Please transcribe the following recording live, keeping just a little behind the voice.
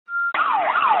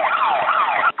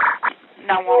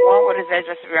is the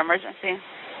address of your emergency?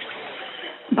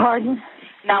 Pardon?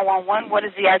 911, what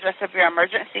is the address of your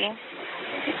emergency?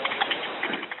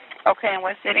 Okay, in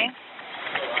what city?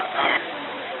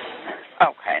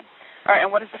 Okay. All right,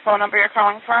 and what is the phone number you're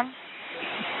calling from?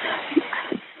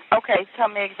 Okay, tell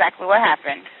me exactly what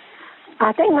happened.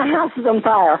 I think my house is on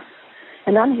fire,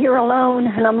 and I'm here alone,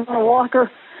 and I'm on a walker.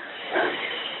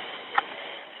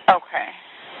 Okay.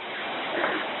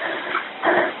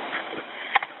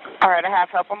 All right, I have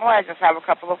help on the way. I just have a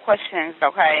couple of questions,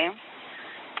 okay?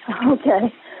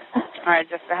 Okay. All right,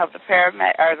 just to help the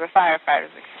the firefighters,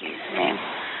 excuse me.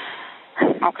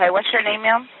 Okay, what's your name,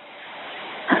 ma'am?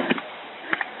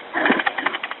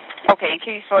 Okay, and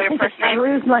can you spell your first name?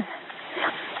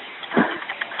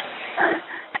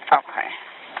 Okay.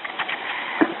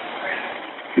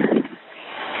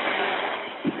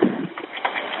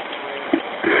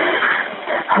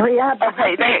 Hurry up.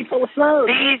 Okay,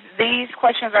 these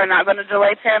questions are not going to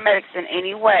delay paramedics in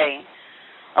any way.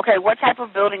 Okay, what type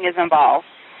of building is involved?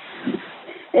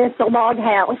 It's a log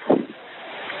house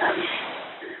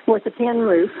with a tin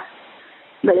roof,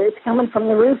 but it's coming from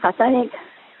the roof, I think.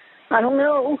 I don't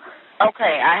know.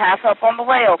 Okay, I have help on the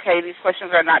way, okay? These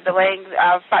questions are not delaying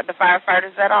the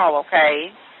firefighters at all,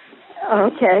 okay?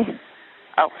 Okay.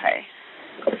 Okay.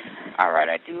 All right,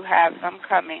 I do have them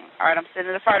coming. All right, I'm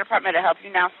sending the fire department to help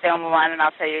you now. Stay on the line, and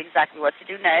I'll tell you exactly what to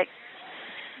do next.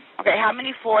 Okay, how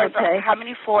many floors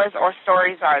or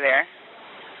stories are there?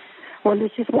 Well,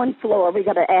 there's just one floor. We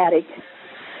got an attic.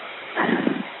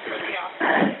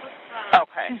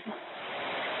 Okay.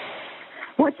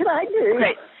 What should I do?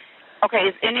 Okay,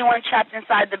 is anyone trapped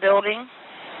inside the building?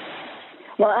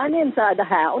 Well, I'm inside the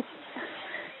house.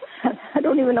 I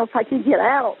don't even know if I can get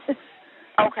out.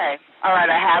 Okay. All right,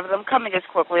 I have them coming as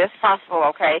quickly as possible,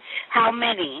 okay? How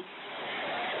many?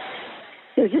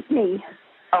 It's just me.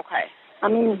 Okay. I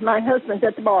mean, my husband's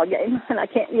at the ball game, and I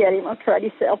can't get him. I'll try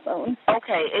his cell phone.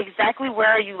 Okay, exactly where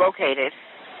are you located?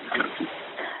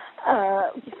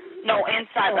 No,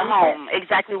 inside the home.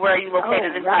 Exactly where are you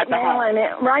located inside the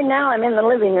home? Right now I'm in the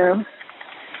living room.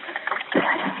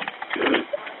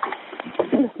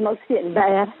 The smoke's getting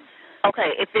bad.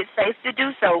 Okay, if it's safe to do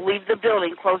so, leave the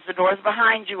building, close the doors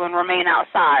behind you, and remain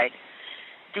outside.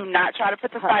 Do not try to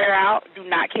put the fire out. Do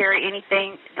not carry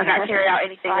anything. Do not carry out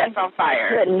anything that's on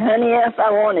fire. I couldn't, honey, if I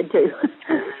wanted to.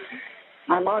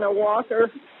 I'm on a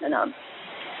walker, and I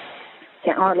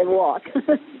can't hardly walk.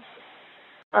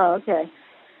 Oh, okay.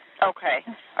 Okay.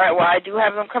 All right, well, I do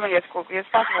have them coming as quickly as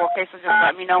possible, okay, so just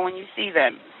let me know when you see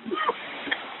them.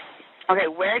 Okay,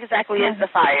 where exactly is the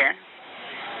fire?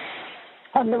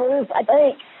 On the roof, I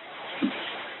think.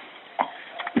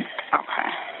 Okay.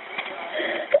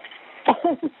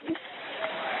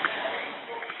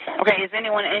 Okay, is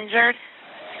anyone injured?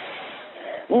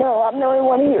 No, I'm the only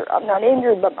one here. I'm not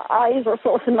injured, but my eyes are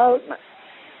full of smoke. My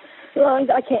lungs,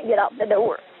 I can't get out the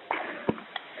door.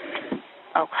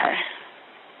 Okay.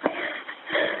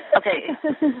 Okay.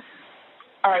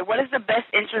 All right, what is the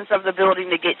best entrance of the building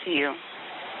to get to you?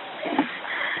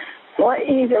 Well,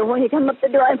 either when you come up the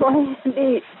driveway,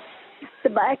 the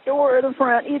back door or the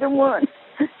front, either one.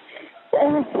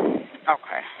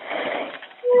 Okay.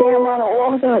 Yeah, I'm on a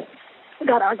walk. I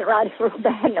got arthritis real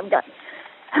bad, and I've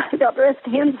got breast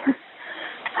cancer.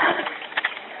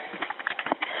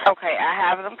 Okay, I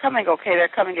have them coming, okay? They're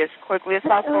coming as quickly as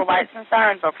possible, lights and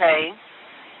sirens, okay?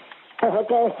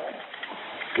 Okay.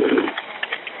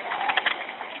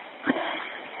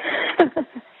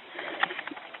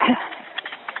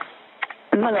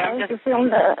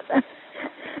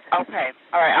 Okay.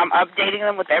 All right. I'm updating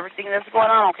them with everything that's going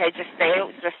on. Okay. Just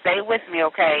stay with me.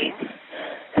 Okay.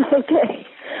 Okay.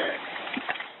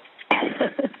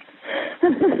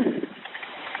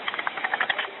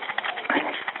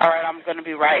 All right. I'm going to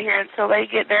be right here until they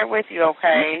get there with you.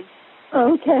 Okay.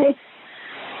 Okay.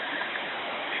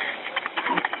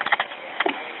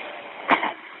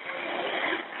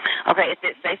 Okay. If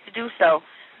it's safe to do so,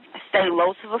 stay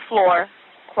low to the floor.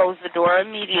 Close the door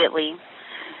immediately.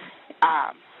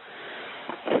 All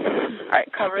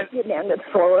right, cover it. Get down to the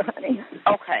floor, honey.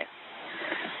 Okay.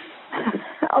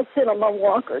 I'll sit on my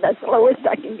walker. That's the lowest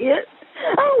I can get.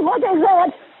 Oh, what is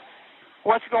that?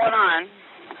 What's going on?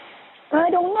 I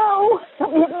don't know.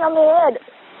 Something hit me on the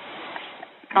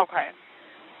head. Okay.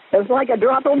 It was like a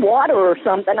drop of water or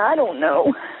something. I don't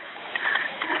know.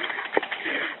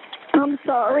 I'm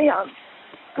sorry.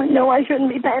 I know I shouldn't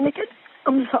be panicking.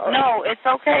 I'm sorry. No, it's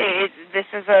okay. This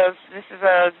is a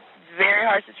very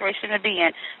hard situation to be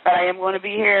in, but I am going to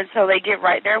be here until they get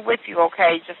right there with you,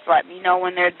 okay? Just let me know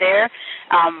when they're there.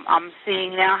 I'm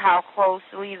seeing now how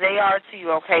closely they are to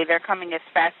you, okay? They're coming as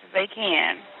fast as they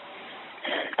can.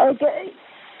 Okay.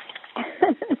 Okay,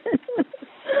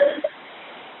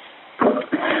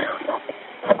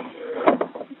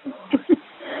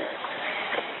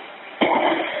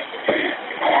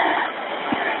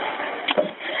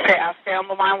 I'll stay on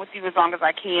the line with you as long as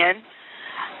I can.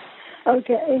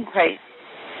 Okay. Okay.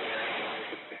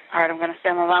 All right, I'm going to stay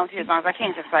on the line with you as long as I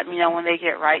can. Just let me know when they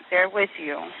get right there with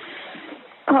you.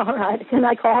 All right. Can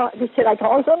I call? Should I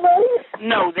call somebody?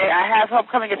 No, I have help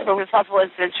coming as quickly as possible.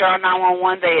 And since you're on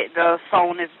 911, the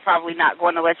phone is probably not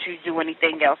going to let you do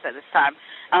anything else at this time,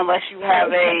 unless you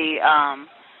have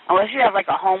unless you have like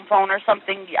a home phone or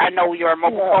something. I know your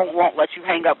mobile phone won't let you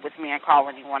hang up with me and call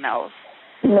anyone else.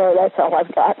 No, that's all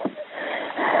I've got.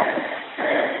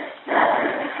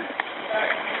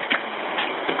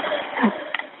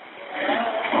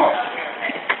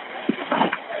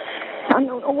 I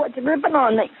don't know what's ripping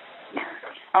on me.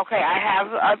 Okay, I have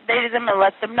updated them and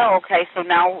let them know. Okay, so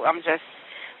now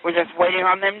we're just waiting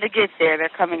on them to get there. They're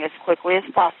coming as quickly as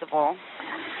possible.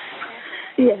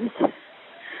 Yes.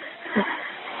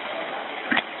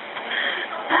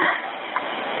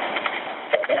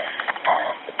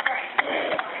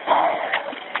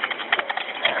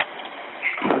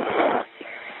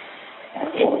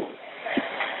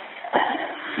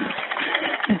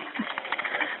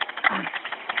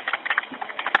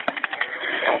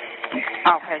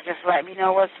 Okay, just let me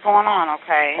know what's going on,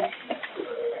 okay?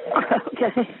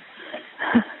 Okay.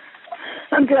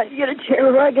 I'm trying to get a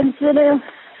chair where I can sit in.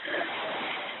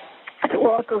 The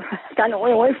walker kind of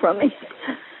went away from me.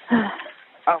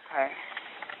 Okay.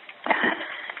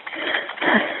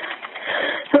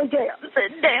 Okay, I'm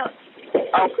sitting down.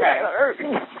 Okay.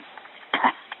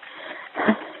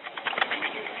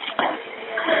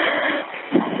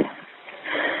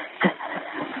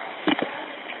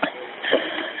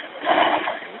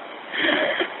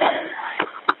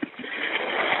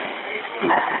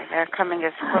 They're coming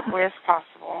as quickly as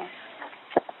possible.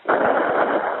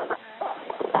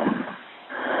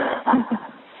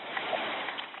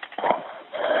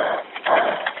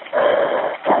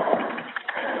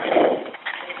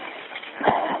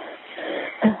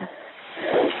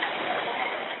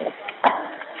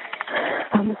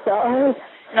 I'm sorry.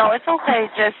 No, it's okay.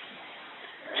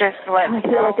 Just let me I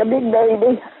feel know. like a big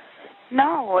baby.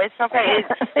 No, it's okay.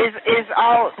 Is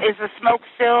the smoke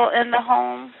still in the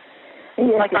home?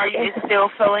 Yes, Like, are you still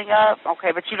filling up?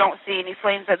 Okay, but you don't see any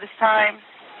flames at this time?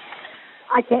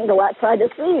 I can't go outside to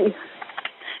see.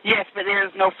 Yes, but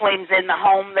there's no flames in the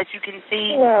home that you can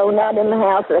see? No, not in the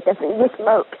house. I can see the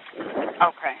smoke.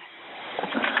 Okay.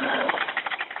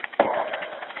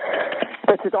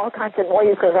 But there's all kinds of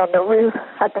noises on the roof.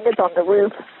 I think it's on the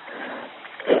roof.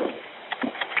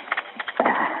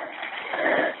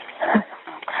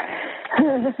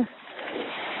 Okay.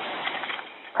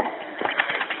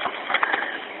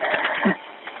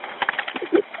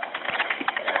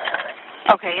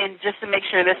 Okay, and just to make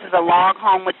sure, this is a log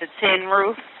home with the tin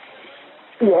roof?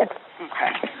 Yes.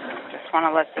 Okay. Just want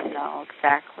to let them know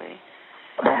exactly.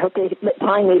 Okay, but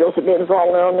pine needles have been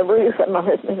falling on the roof, and my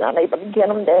husband's not able to get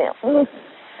them down.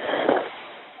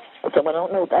 So I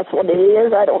don't know if that's what it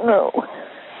is. I don't know.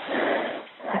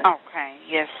 Okay.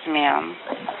 Yes, ma'am.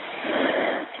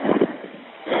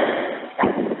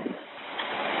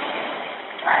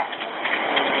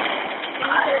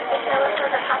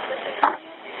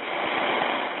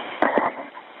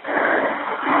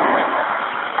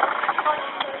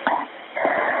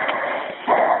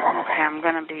 Okay, I'm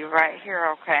going to be right here,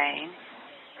 okay?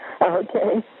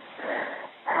 Okay.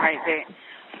 All right,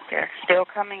 they're still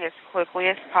coming as quickly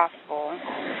as possible.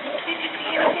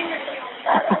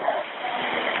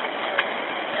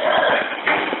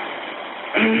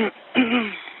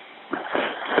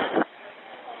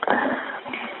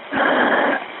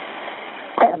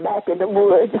 I'm back in the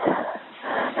woods.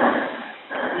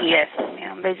 Yes,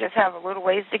 ma'am. They just have a little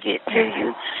ways to get to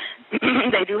you.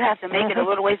 They do have to make it a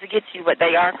little ways to get to you, but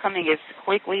they are coming as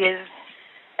quickly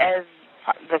as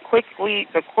the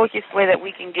quickest way that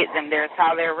we can get them there. It's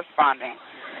how they're responding.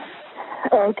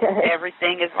 Okay.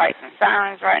 Everything is lights and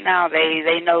sirens right now.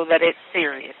 They know that it's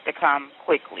serious to come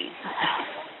quickly.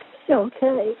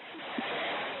 Okay.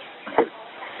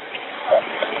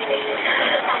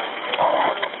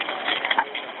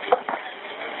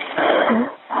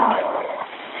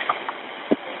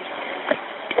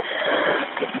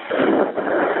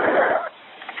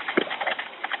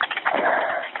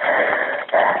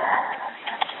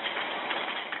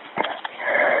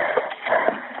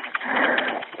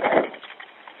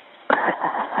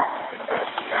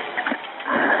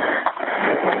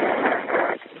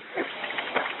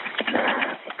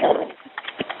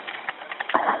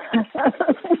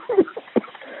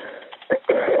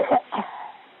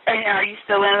 And are you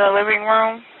still in the living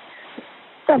room?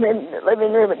 I'm in the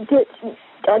living room and kitchen,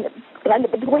 kind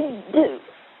of between two.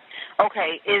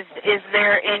 Okay. Is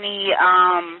there any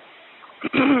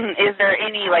is there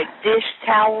any like dish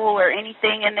towel or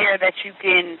anything in there that you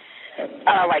can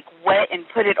like wet and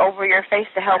put it over your face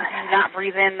to help you not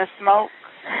breathe in the smoke?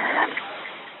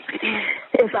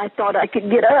 If I thought I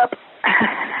could get up.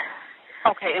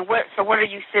 Okay, and what are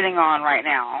you sitting on right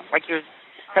now? Like because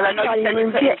I know you said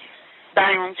you couldn't.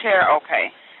 Dining room chair,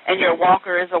 okay. And your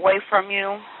walker is away from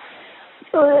you?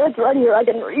 Oh, it's right here. I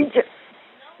can reach it.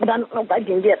 But I don't know if I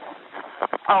can get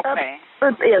okay.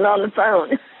 up being on the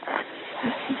phone.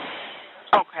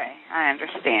 Okay, I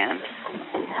understand.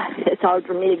 It's hard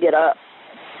for me to get up.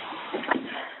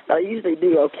 I usually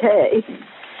do okay.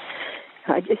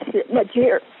 I just sit in my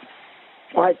chair,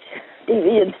 watch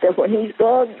TV and stuff when he's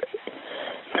gone.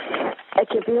 I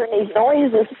keep hearing these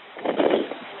noises.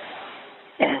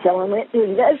 So I went to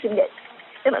investigate,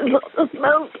 and I saw the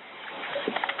smoke.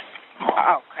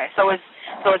 Okay, so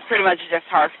it's pretty much just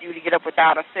hard for you to get up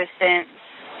without assistance?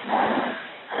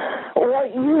 Well,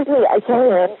 usually I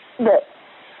can, but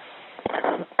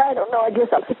I don't know, I guess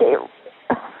I'm scared.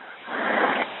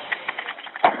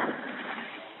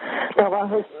 Now my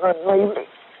husband wouldn't leave me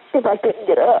if I couldn't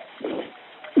get up.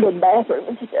 The bathroom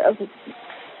and stuff.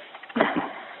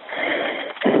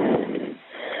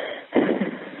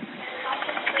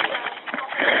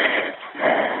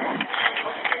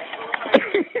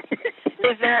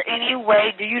 Is there any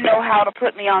way, do you know how to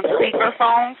put me on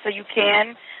speakerphone so you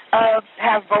can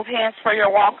have both hands for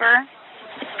your walker?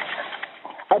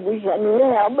 I wish I knew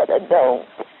how, but I don't.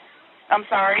 I'm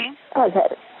sorry? I've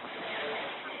had it.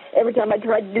 Every time I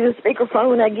try to do the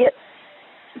speakerphone, I get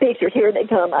pictures. Here they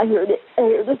come. I hear the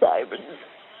sirens.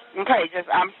 Okay,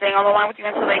 I'm staying on the line with you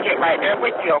until they get right there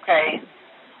with you, okay?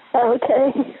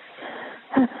 Okay.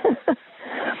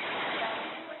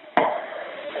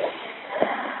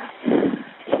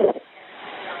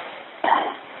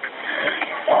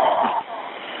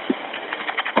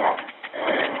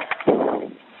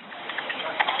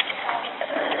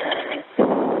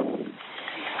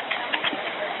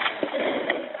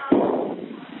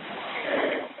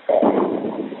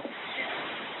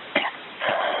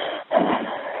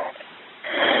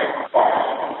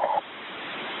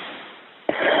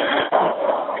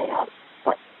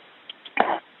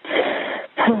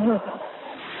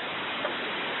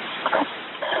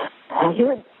 I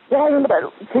hear it down, but I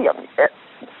don't see them yet.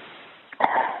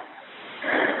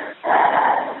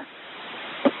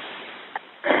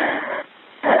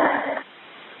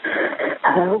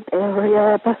 I hope they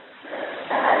hurry up.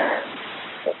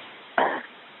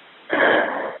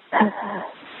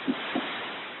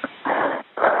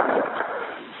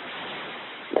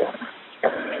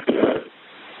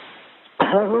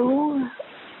 Hello?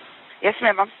 Yes,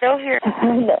 ma'am, I'm still here.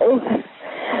 I know.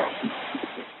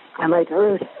 I might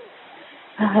hurt.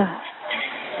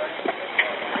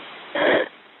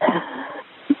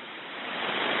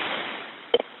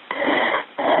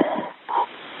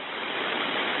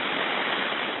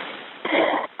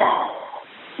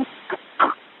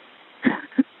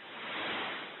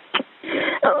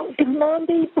 Oh, come on,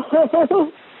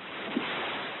 people.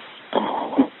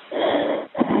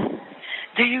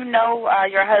 Do you know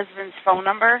your husband's phone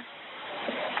number?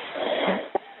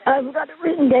 I've got it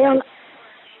written down,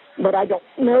 but I don't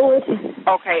know it.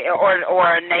 Okay,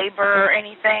 or a neighbor or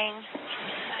anything?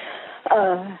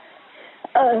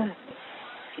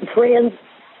 Friends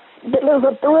that live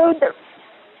up the road there.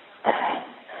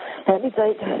 Let me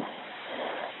think.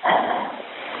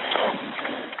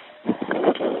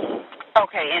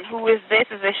 Okay, and who is this?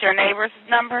 Is this your neighbor's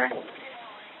number?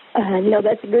 No,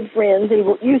 that's a good friend. He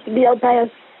used to be El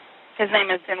Paso. His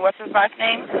name is, and what's his last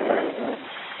name?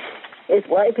 His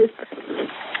wife is...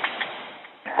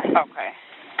 Okay.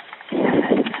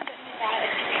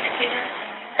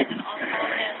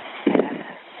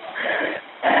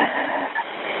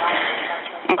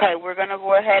 Okay, we're going to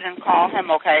go ahead and call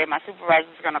him, okay? My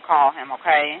supervisor's going to call him,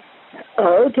 okay?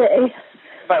 Okay.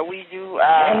 But we do...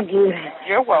 Thank you.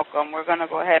 You're welcome. We're going to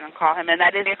go ahead and call him. And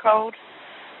that is your code?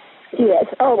 Yes.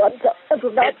 Oh, I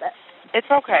forgot that.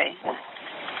 It's okay.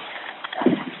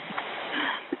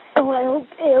 Well,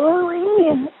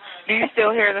 Hillary. Do you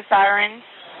still hear the sirens?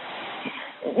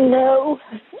 No.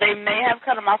 They may have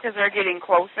cut them off because they're getting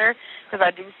closer, because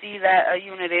I do see that a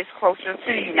unit is closer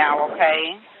to you now,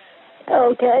 okay?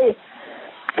 Okay.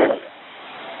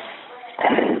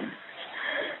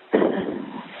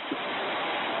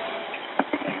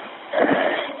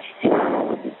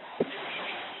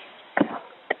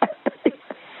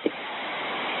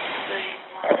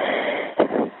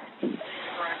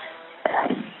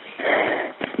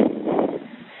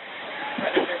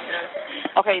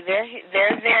 Okay,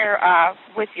 they're there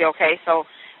with you. Okay, so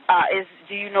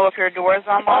do you know if your door is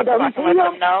unlocked? So I can let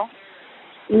them know.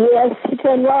 Yes, it's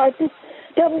unlocked.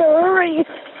 Tell them to hurry.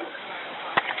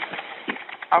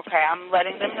 Okay, I'm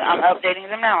updating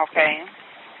them now. Okay.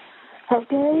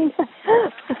 Okay.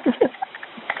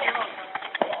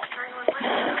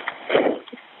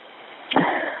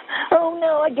 Oh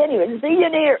no, I can't even see you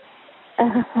near.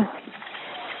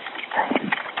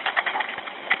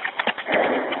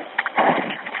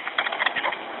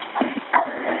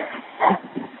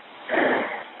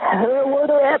 What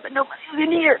happened? Nobody's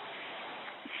in here.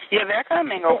 Yeah, they're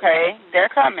coming. Okay, they're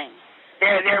coming.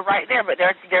 They're right there, but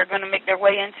they're going to make their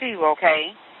way in too.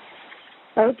 Okay.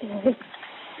 Okay.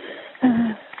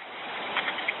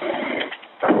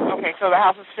 Okay, so the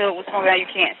house is filled with smoke. Now you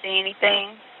can't see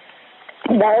anything.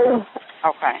 No.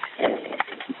 Okay.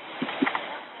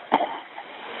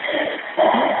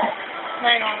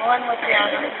 911, what's the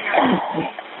address?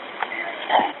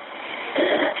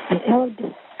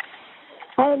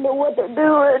 I don't know what they're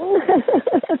doing.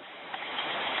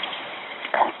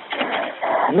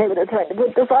 Maybe they're trying to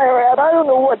put the fire out. I don't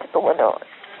know what's going on.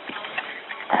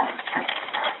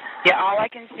 Yeah, all I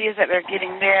can see is that they're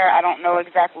getting there. I don't know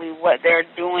exactly what they're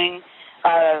doing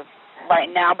right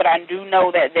now, but I do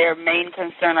know that their main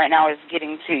concern right now is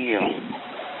getting to you.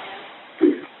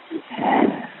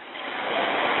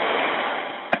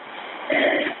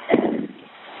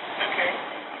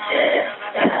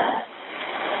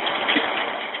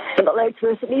 The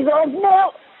electricity's off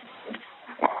now.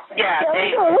 Yeah,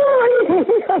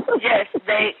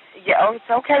 it's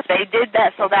okay. They did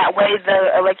that so that way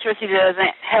the electricity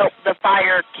doesn't help the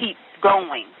fire keep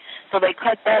going. So they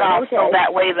cut that off so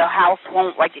that way the house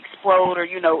won't explode or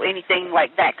anything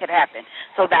like that could happen.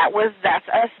 So that's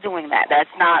us doing that.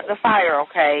 That's not the fire,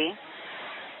 okay?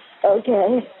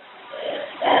 Okay.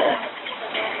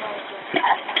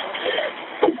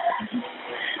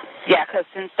 Yeah, because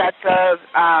since that's a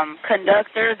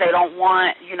conductor, they don't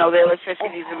want, the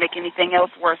electricity to make anything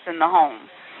else worse in the home.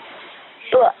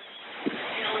 Sure.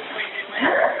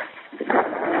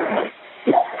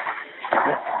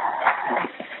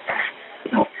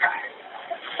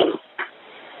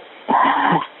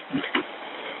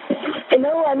 They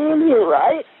know I'm in here,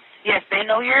 right? Yes, they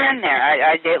know you're in there.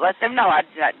 I did let them know.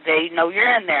 They know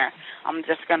you're in there. I'm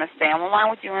just going to stay on the line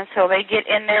with you until they get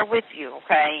in there with you,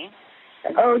 okay?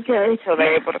 Okay. Until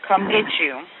they're able to come get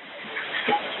you.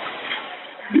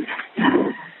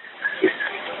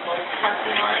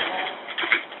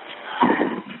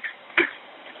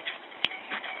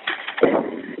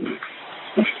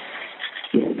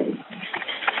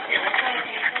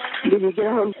 Did you get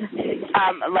home?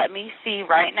 Let me see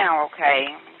right now, okay?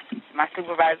 My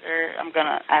supervisor, I'm going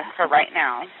to ask her right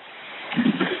now.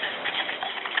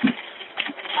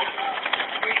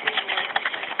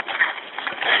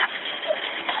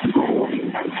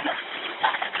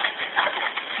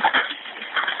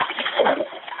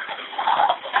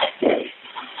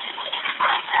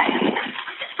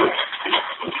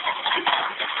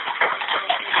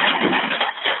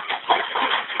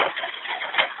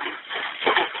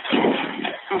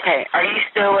 Okay,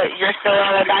 you're still in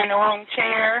the dining room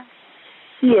chair?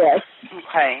 Yes.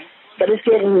 Okay. But it's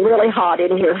getting really hot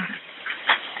in here.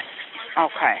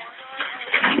 Okay.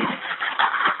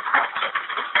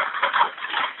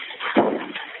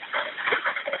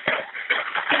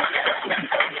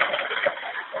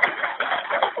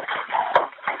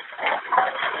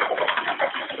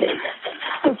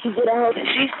 Did she get out?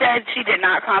 She said she did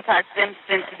not contact them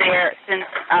since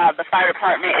the fire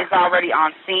department is already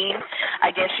on scene. I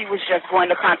guess she was just going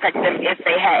to contact them if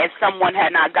someone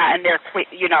had not gotten there quick,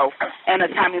 in a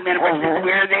timely manner. But since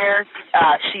we're there,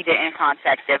 she didn't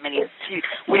contact them, and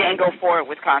we didn't go forward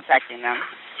with contacting them.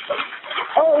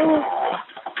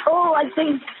 Oh, I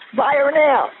see fire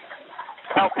now.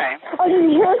 Okay. Are you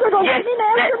here? They're going yes,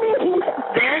 after me.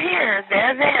 They're here.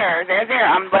 They're there.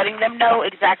 I'm letting them know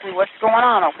exactly what's going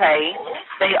on, okay?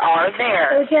 They are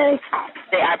there. Okay.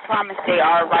 I promise they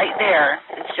are right there.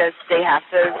 It's just they have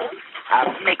to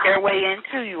make their way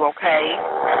into you, okay?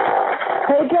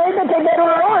 Okay, but they better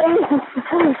hurry.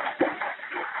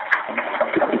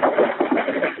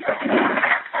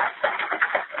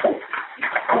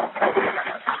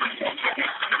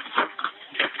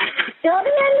 Come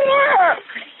in here.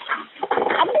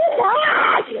 I'm just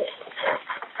hot.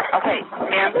 Okay,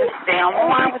 ma'am, just stay on the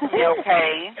line with me,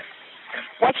 okay?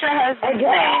 What's your husband's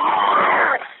name?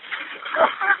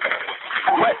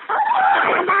 What?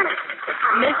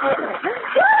 Miss.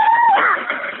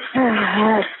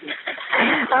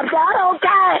 I'm not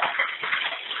okay.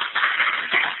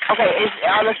 Okay,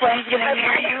 are the flames getting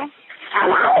near you?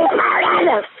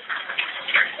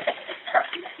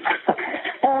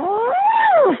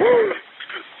 Is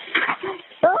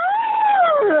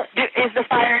the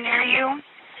fire near you?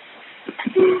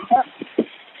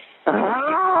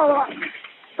 Hello?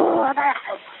 Hello?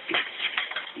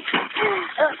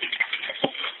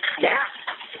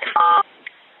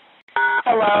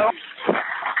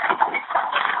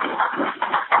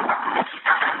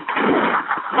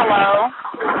 Hello?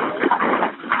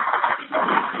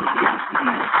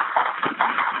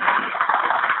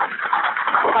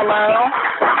 Hello?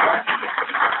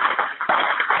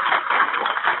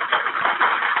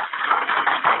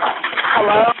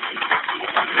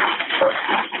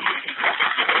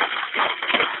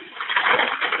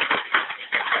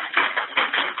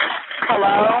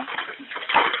 Hello?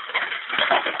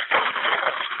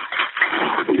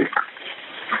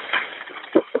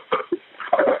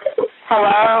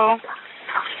 Hello?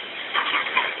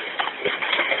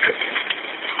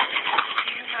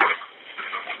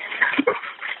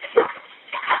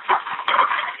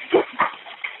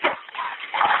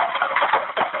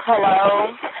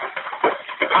 Hello?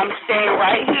 I'm staying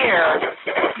right here.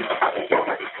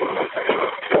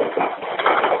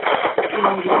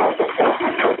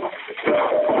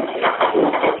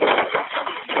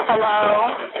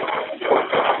 Hello?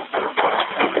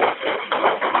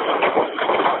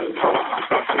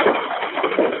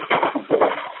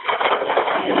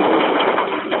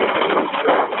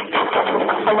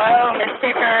 Hello, Miss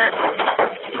Pickard?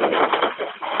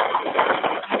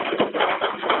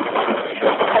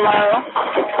 Hello?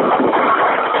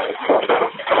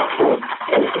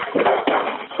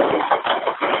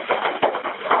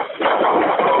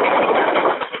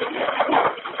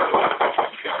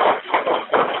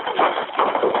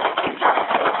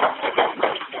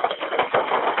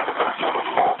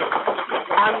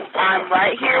 I'm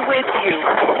right here with you.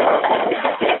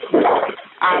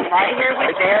 I'm right here with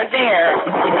you. They're there.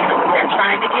 They're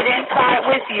trying to get inside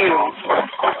with you.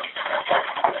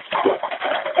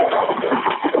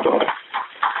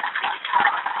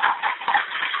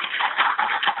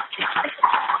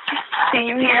 Can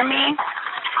you hear me?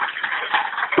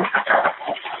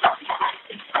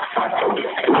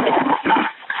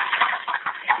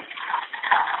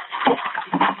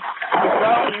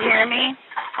 Hello, can you hear me?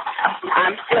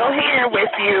 I'm still here with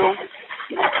you.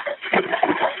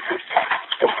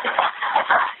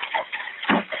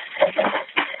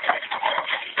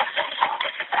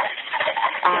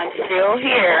 I'm still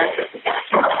here.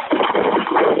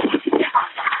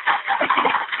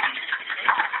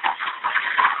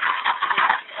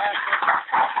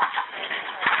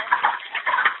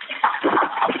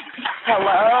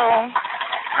 Hello?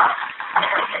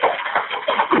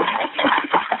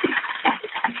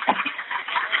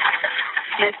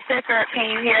 Miss Pickard, can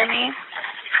you hear me?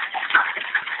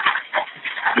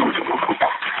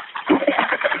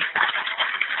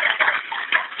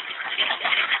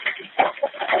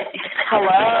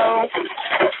 Hello?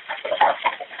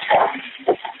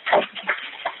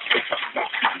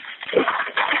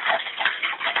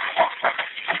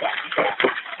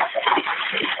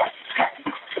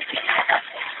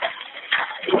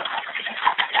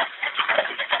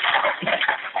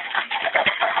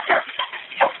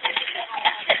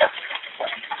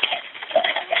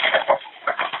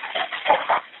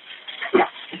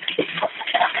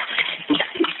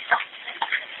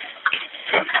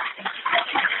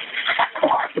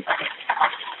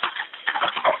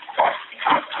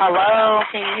 Hello,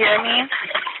 can you hear me?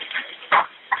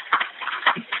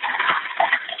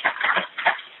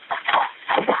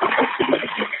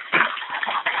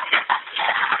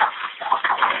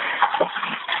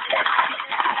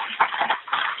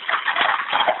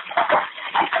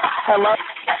 Hello?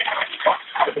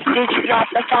 Did you drop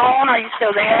the phone? Are you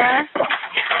still there?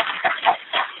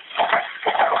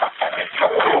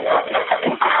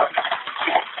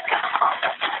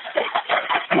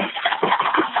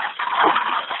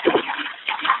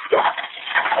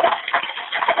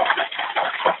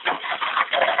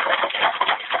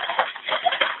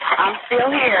 I'm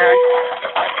still here.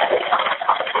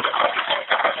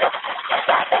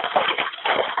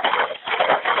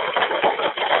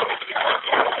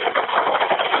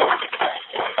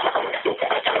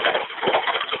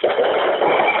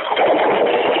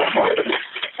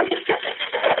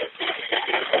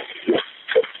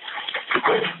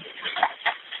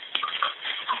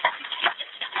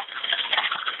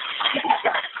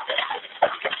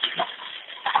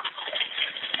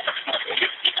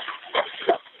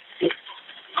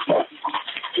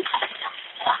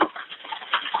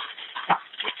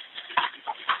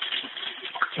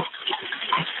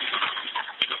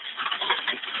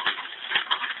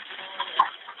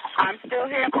 I'm still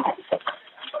here.